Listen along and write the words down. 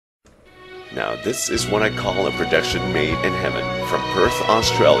Now this is what I call a production made in heaven, from Perth,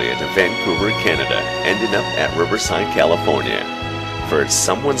 Australia to Vancouver, Canada, ending up at Riverside, California. For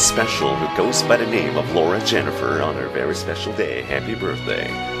someone special who goes by the name of Laura Jennifer on her very special day, happy birthday.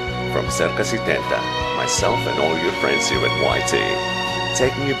 From Cerca 70, myself and all your friends here at YT.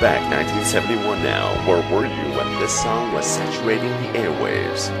 Taking you back 1971 now, where were you when this song was saturating the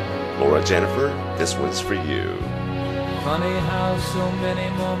airwaves? Laura Jennifer, this one's for you. Funny how so many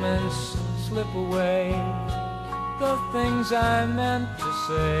moments slip away, the things I meant to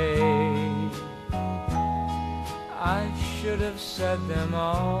say. I should have said them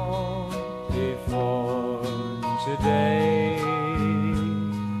all before today.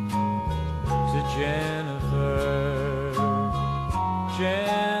 To Jennifer,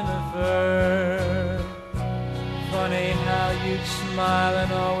 Jennifer, funny how you'd smile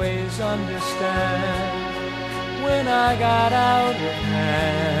and always understand when I got out of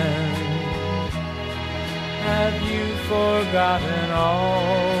hand. Have you forgotten all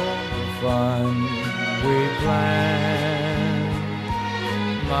the fun we planned?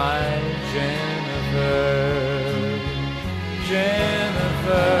 My Jennifer,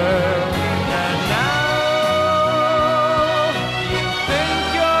 Jennifer. And now you think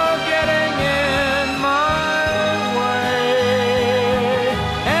you're getting in my way,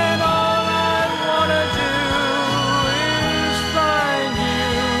 and all I wanna do is find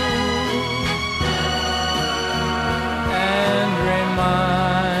you and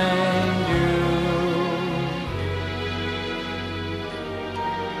remind you.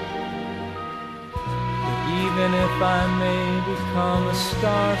 That even if I may become a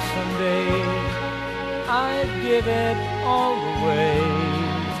star someday, I'd give it all away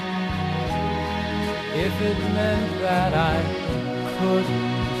if it meant that I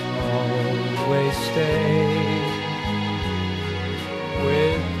couldn't always stay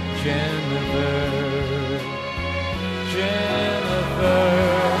with Jennifer, Jennifer.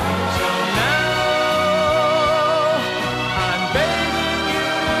 So now I'm begging you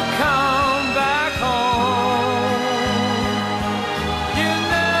to come back home. You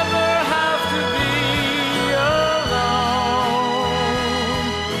never have to be alone.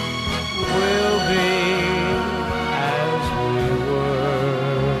 We'll be as we were,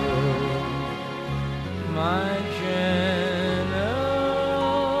 my Jennifer.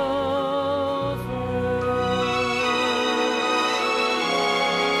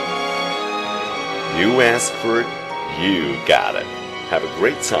 You asked for it, you got it. Have a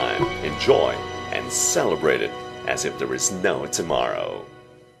great time, enjoy, and celebrate it as if there is no tomorrow.